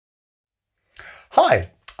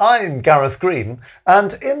Hi, I'm Gareth Green,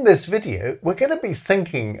 and in this video we're going to be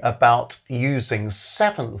thinking about using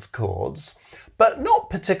 7th chords, but not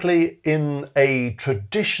particularly in a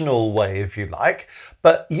traditional way, if you like,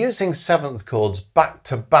 but using 7th chords back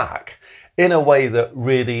to back in a way that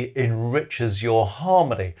really enriches your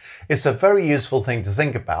harmony. It's a very useful thing to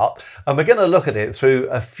think about, and we're going to look at it through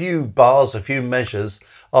a few bars, a few measures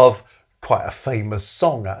of quite a famous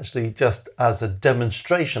song, actually, just as a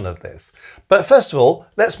demonstration of this. But first of all,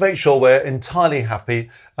 let's make sure we're entirely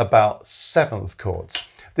happy about 7th chords.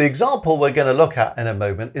 The example we're going to look at in a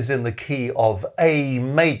moment is in the key of A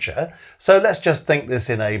major. So let's just think this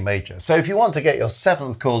in A major. So if you want to get your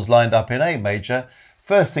 7th chords lined up in A major,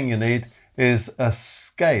 first thing you need is a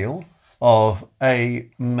scale of A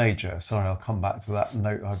major. Sorry, I'll come back to that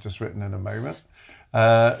note I've just written in a moment.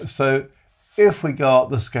 So if we go up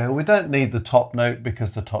the scale, we don't need the top note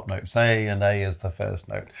because the top note's A and A is the first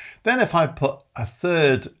note. Then if I put a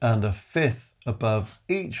third and a fifth above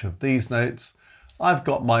each of these notes, I've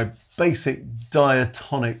got my basic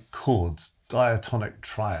diatonic chords, diatonic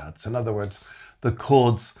triads. In other words, the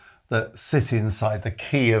chords that sit inside the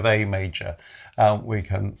key of A major. We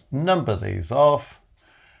can number these off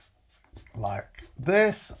like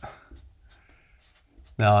this.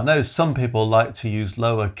 Now, I know some people like to use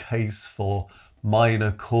lowercase for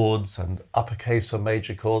minor chords and uppercase for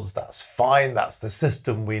major chords. That's fine. That's the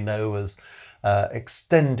system we know as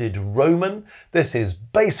extended Roman. This is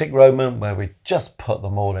basic Roman, where we just put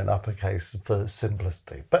them all in uppercase for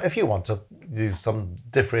simplicity. But if you want to use some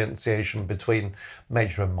differentiation between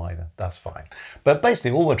major and minor, that's fine. But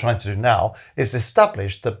basically all we're trying to do now is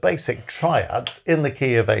establish the basic triads in the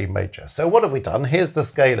key of A major. So what have we done? Here's the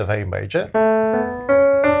scale of A major,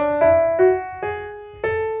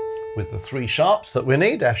 with the 3 sharps that we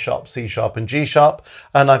need, F sharp, C sharp and G sharp,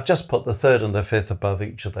 and I've just put the third and the fifth above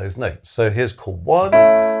each of those notes. So here's chord 1,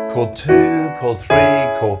 chord 2, chord 3,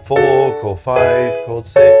 chord 4, chord 5, chord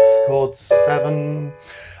 6, chord 7.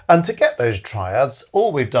 And to get those triads,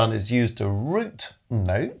 all we've done is used a root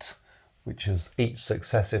note, which is each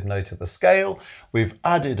successive note of the scale. We've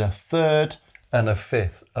added a third and a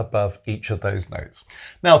fifth above each of those notes.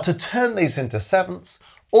 Now, to turn these into sevenths,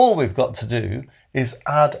 all we've got to do is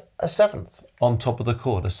add a 7th on top of the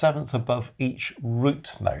chord, a 7th above each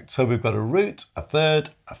root note. So we've got a root, a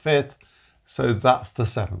third, a fifth, so that's the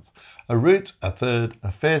 7th. A root, a third,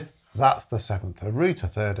 a fifth, that's the 7th. A root, a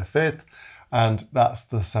third, a fifth, and that's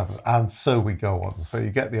the 7th. And so we go on. So you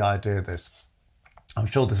get the idea of this. I'm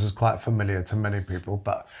sure this is quite familiar to many people,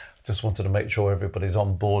 but I just wanted to make sure everybody's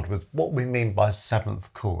on board with what we mean by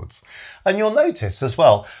 7th chords. And you'll notice as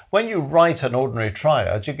well, when you write an ordinary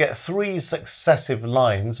triad, you get 3 successive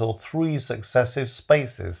lines or 3 successive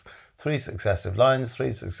spaces. 3 successive lines,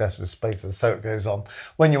 3 successive spaces, so it goes on.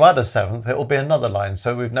 When you add a 7th, it will be another line.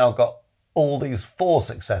 So we've now got all these 4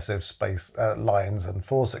 successive lines and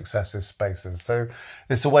 4 successive spaces. So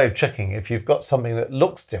it's a way of checking. If you've got something that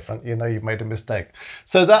looks different, you know you've made a mistake.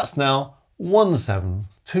 So that's now 1 7,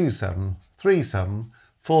 2 7, 3 7,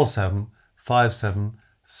 4 7, 5 7,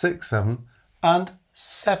 6 7, and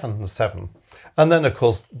 7 7. And then of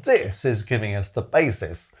course this is giving us the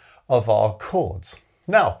basis of our chords.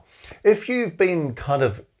 Now, if you've been kind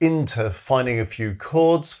of into finding a few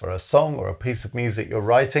chords for a song or a piece of music you're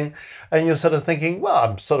writing, and you're sort of thinking, well,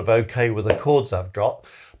 I'm sort of okay with the chords I've got,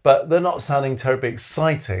 but they're not sounding terribly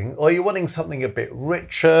exciting, or you're wanting something a bit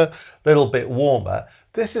richer, a little bit warmer,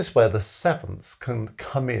 this is where the 7ths can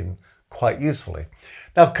come in quite usefully.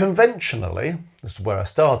 Now, conventionally, this is where I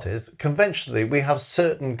started, conventionally we have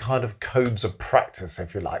certain kind of codes of practice,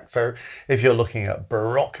 if you like. So if you're looking at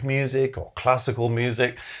Baroque music or classical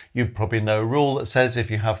music, you probably know a rule that says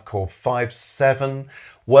if you have chord 5 7,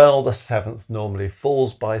 well, the 7th normally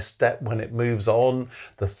falls by step when it moves on,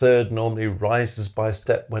 the third normally rises by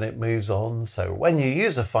step when it moves on. So when you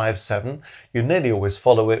use a 5 7, you nearly always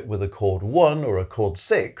follow it with a chord 1 or a chord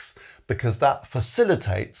 6, because that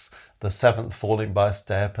facilitates the 7th falling by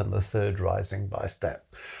step and the third rising by step.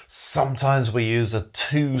 Sometimes we use a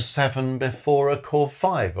 2 7 before a chord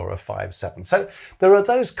 5 or a 5 7. So there are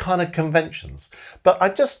those kind of conventions. But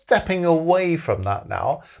I'm just stepping away from that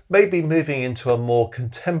now, maybe moving into a more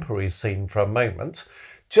contemporary scene for a moment,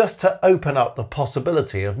 just to open up the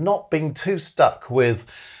possibility of not being too stuck with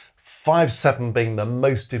 5 7 being the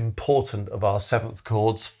most important of our 7th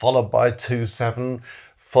chords, followed by 2 7,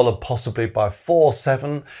 followed possibly by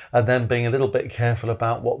 4/7, and then being a little bit careful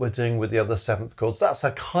about what we're doing with the other 7th chords. That's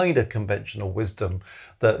a kind of conventional wisdom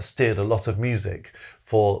that steered a lot of music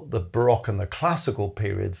for the Baroque and the classical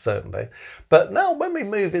period, certainly. But now when we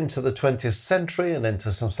move into the 20th century and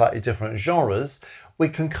into some slightly different genres, we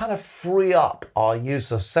can kind of free up our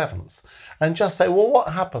use of 7ths and just say, well,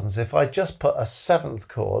 what happens if I just put a 7th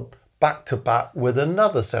chord back to back with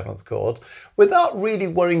another 7th chord without really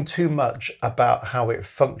worrying too much about how it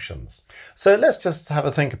functions? So let's just have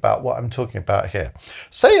a think about what I'm talking about here.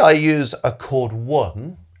 Say I use a chord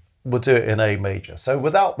 1, we'll do it in A major. So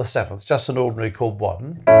without the 7th, just an ordinary chord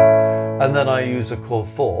 1, and then I use a chord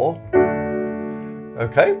 4.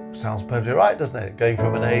 Okay, sounds perfectly right, doesn't it? Going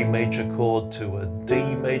from an A major chord to a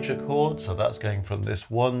D major chord. So that's going from this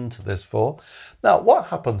 1 to this 4. Now, what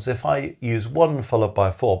happens if I use 1 followed by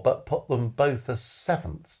 4, but put them both as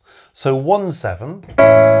 7ths? So 1/7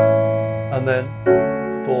 and then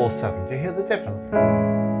 4/7. Do you hear the difference?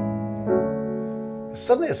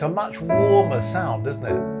 Suddenly it's a much warmer sound, isn't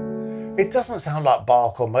it? It doesn't sound like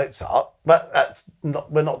Bach or Mozart, but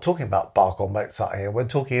we're not talking about Bach or Mozart here. We're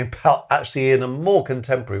talking about actually in a more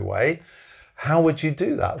contemporary way. How would you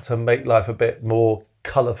do that to make life a bit more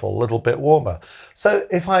colourful, a little bit warmer? So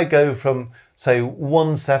if I go from, say,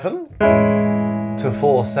 1/7 to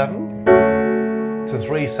 4/7 to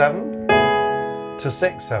 3/7 to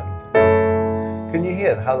 6/7, can you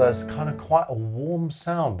hear how there's kind of quite a warm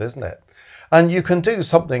sound, isn't it? And you can do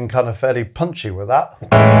something kind of fairly punchy with that.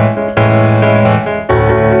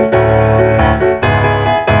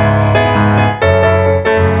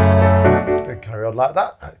 Carry on like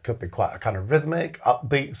that. It could be quite a kind of rhythmic,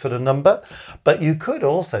 upbeat sort of number, but you could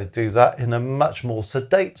also do that in a much more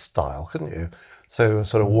sedate style, couldn't you? So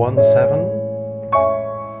sort of 1/7,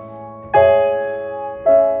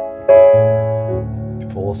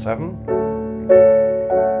 4/7,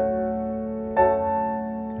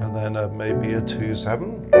 and then maybe a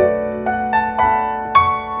 2/7,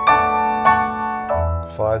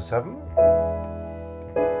 5/7,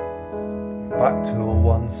 back to a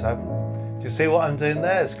 1/7. Do you see what I'm doing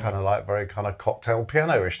there? It's kind of like very kind of cocktail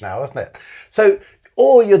piano-ish now, isn't it? So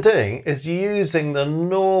all you're doing is using the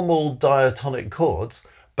normal diatonic chords,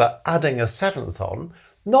 but adding a 7th on,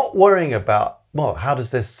 not worrying about, well, how does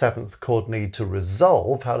this 7th chord need to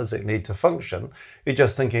resolve? How does it need to function? You're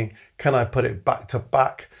just thinking, can I put it back to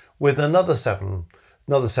back with another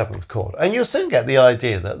 7th chord? And you'll soon get the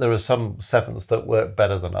idea that there are some 7ths that work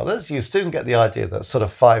better than others. You soon get the idea that sort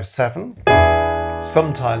of 5/7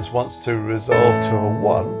 sometimes wants to resolve to a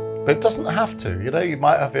 1, but it doesn't have to. You know, you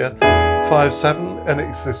might have your 5/7 and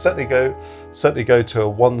it can certainly go to a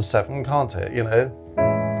 1/7, can't it? You know,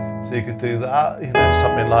 so you could do that. You know,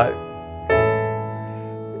 something like,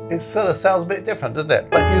 it sort of sounds a bit different, doesn't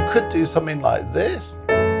it? But you could do something like this,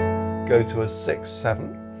 go to a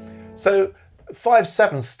 6/7. So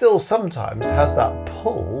 5/7 still sometimes has that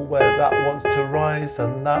pull where that wants to rise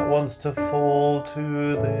and that wants to fall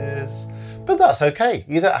to this. But that's okay.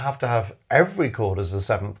 You don't have to have every chord as a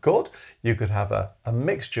 7th chord. You could have a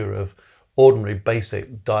mixture of ordinary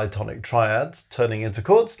basic diatonic triads turning into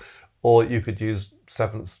chords, or you could use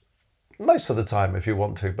 7ths most of the time if you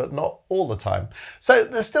want to, but not all the time. So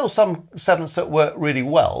there's still some 7ths that work really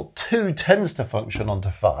well. 2 tends to function onto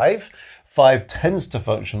 5. 5 tends to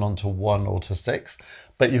function onto 1 or to 6,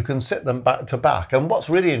 but you can sit them back to back. And what's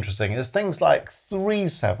really interesting is things like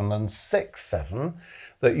 3/7 and 6/7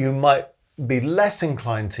 that you might be less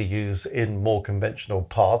inclined to use in more conventional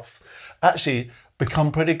paths actually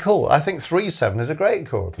become pretty cool. I think 3/7 is a great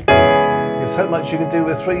chord. There's so much you can do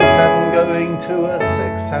with 3/7 going to a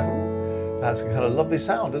 6/7. That's a kind of lovely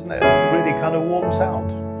sound, isn't it? Really kind of warm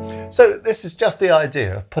sound. So this is just the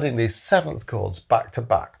idea of putting these 7th chords back to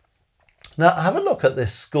back. Now have a look at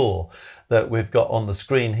this score that we've got on the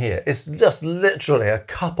screen here. It's just literally a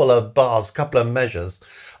couple of bars, couple of measures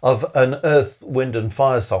of an Earth, Wind and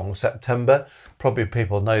Fire song, September. Probably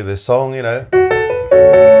people know this song, you know.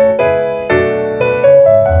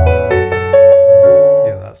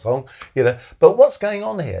 Song, you know, but what's going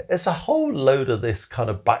on here? It's a whole load of this kind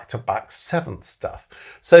of back-to-back 7th stuff.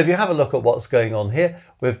 So if you have a look at what's going on here,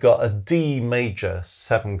 we've got a D major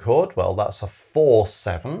 7 chord. Well, that's a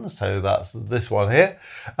 4/7, so that's this one here,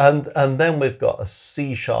 and then we've got a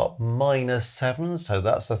C sharp minus 7, so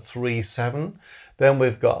that's a 3/7. Then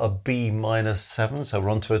we've got a B minus 7, so we're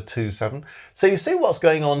on to a 2/7. So you see what's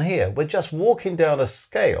going on here? We're just walking down a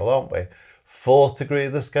scale, aren't we? 4th degree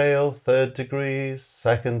of the scale, 3rd degree,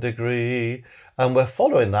 2nd degree, and we're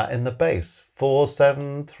following that in the bass.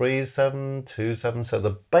 4/7, 3/7, 2/7. So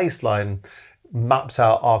the bass line maps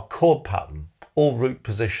out our chord pattern. all root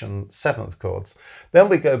position 7th chords. Then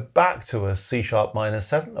we go back to a C sharp minor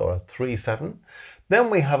 7 or a 3/7. Then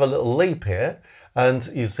we have a little leap here, and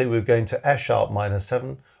you see we're going to F sharp minor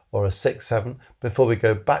 7 or a 6/7 before we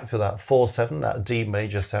go back to that 4/7, that D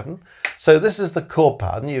major 7. So this is the chord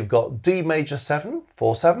pattern. You've got D major 7,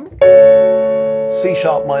 4/7, C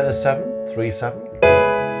sharp minor 7,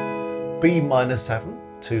 3/7, B minor 7,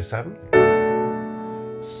 2/7,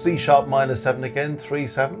 C sharp minor 7 again,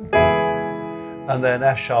 3/7, and then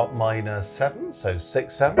F sharp minor 7, so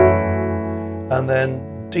 6/7, and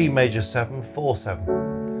then D major 7, 4/7.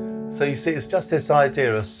 So you see, it's just this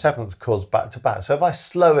idea of 7th chords back to back. So if I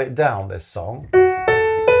slow it down, this song,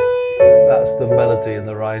 that's the melody in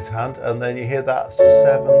the right hand, and then you hear that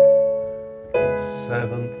 7th,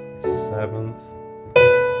 7th, 7th,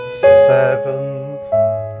 7th,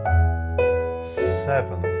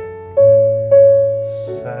 7th,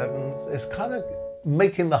 7th. It's kind of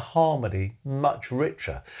making the harmony much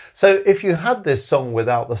richer. So if you had this song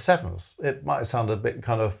without the 7ths, it might sound a bit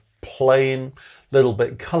kind of plain, little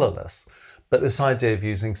bit colourless. But this idea of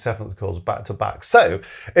using 7th chords back to back. So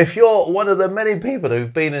if you're one of the many people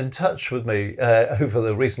who've been in touch with me over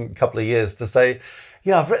the recent couple of years to say,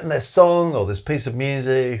 yeah, I've written this song or this piece of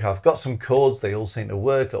music, I've got some chords, they all seem to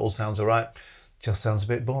work, it all sounds all right, just sounds a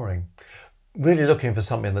bit boring. Really looking for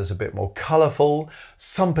something that's a bit more colourful.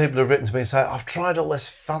 Some people have written to me and say, I've tried all this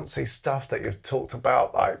fancy stuff that you've talked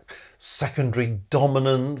about, like secondary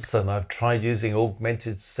dominance, and I've tried using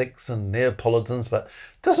augmented sixths and Neapolitans, but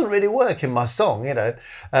it doesn't really work in my song, you know.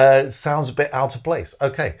 It sounds a bit out of place.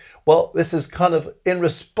 Okay, well, this is kind of in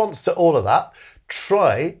response to all of that.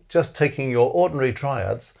 Try just taking your ordinary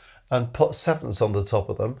triads and put 7ths on the top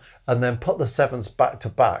of them, and then put the 7ths back to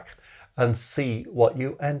back and see what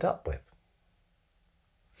you end up with.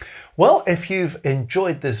 Well, if you've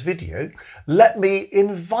enjoyed this video, let me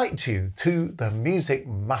invite you to the Music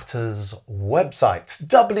Matters website,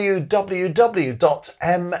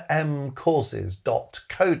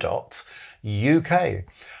 www.mmcourses.co.uk.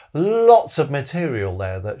 Lots of material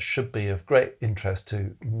there that should be of great interest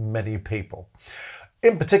to many people.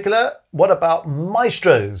 In particular, what about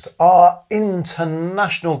Maestros, our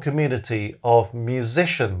international community of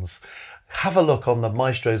musicians? Have a look on the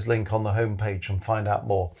Maestros link on the homepage and find out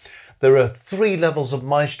more. There are 3 levels of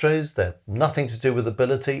Maestros. They're nothing to do with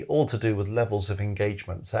ability, all to do with levels of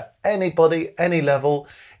engagement. So anybody, any level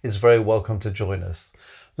is very welcome to join us.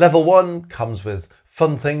 Level 1 comes with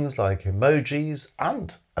fun things like emojis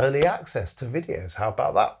and early access to videos. How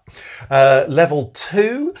about that? Level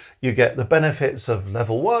 2, you get the benefits of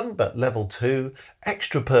level 1, but level 2,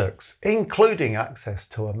 extra perks, including access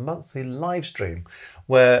to a monthly live stream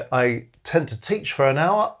where I tend to teach for an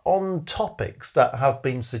hour on topics that have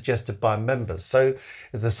been suggested by members. So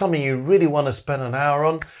if there's something you really want to spend an hour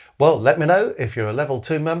on, well, let me know if you're a level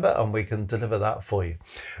 2 member and we can deliver that for you.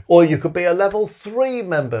 Or you could be a level 3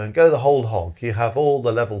 member and go the whole hog. You have all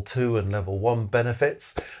the level 2 and level 1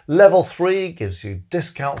 benefits. Level 3 gives you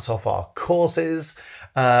discounts off our courses,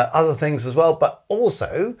 other things as well, but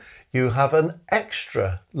also you have an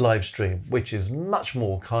extra live stream, which is much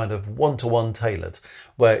more kind of one-to-one tailored,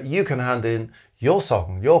 where you can hand in your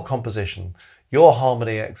song, your composition, your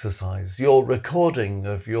harmony exercise, your recording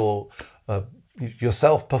of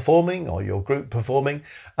yourself performing or your group performing,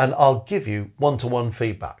 and I'll give you one-to-one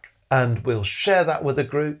feedback. And we'll share that with the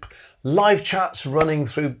group. Live chats running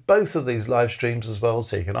through both of these live streams as well,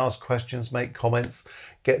 so you can ask questions, make comments,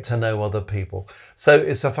 get to know other people. So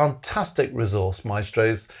it's a fantastic resource,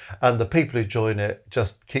 Maestros, and the people who join it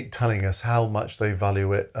just keep telling us how much they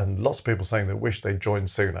value it, and lots of people saying they wish they'd joined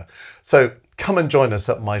sooner. So come and join us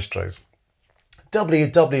at Maestros.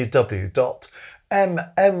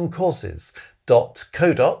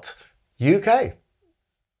 www.mmcourses.co.uk.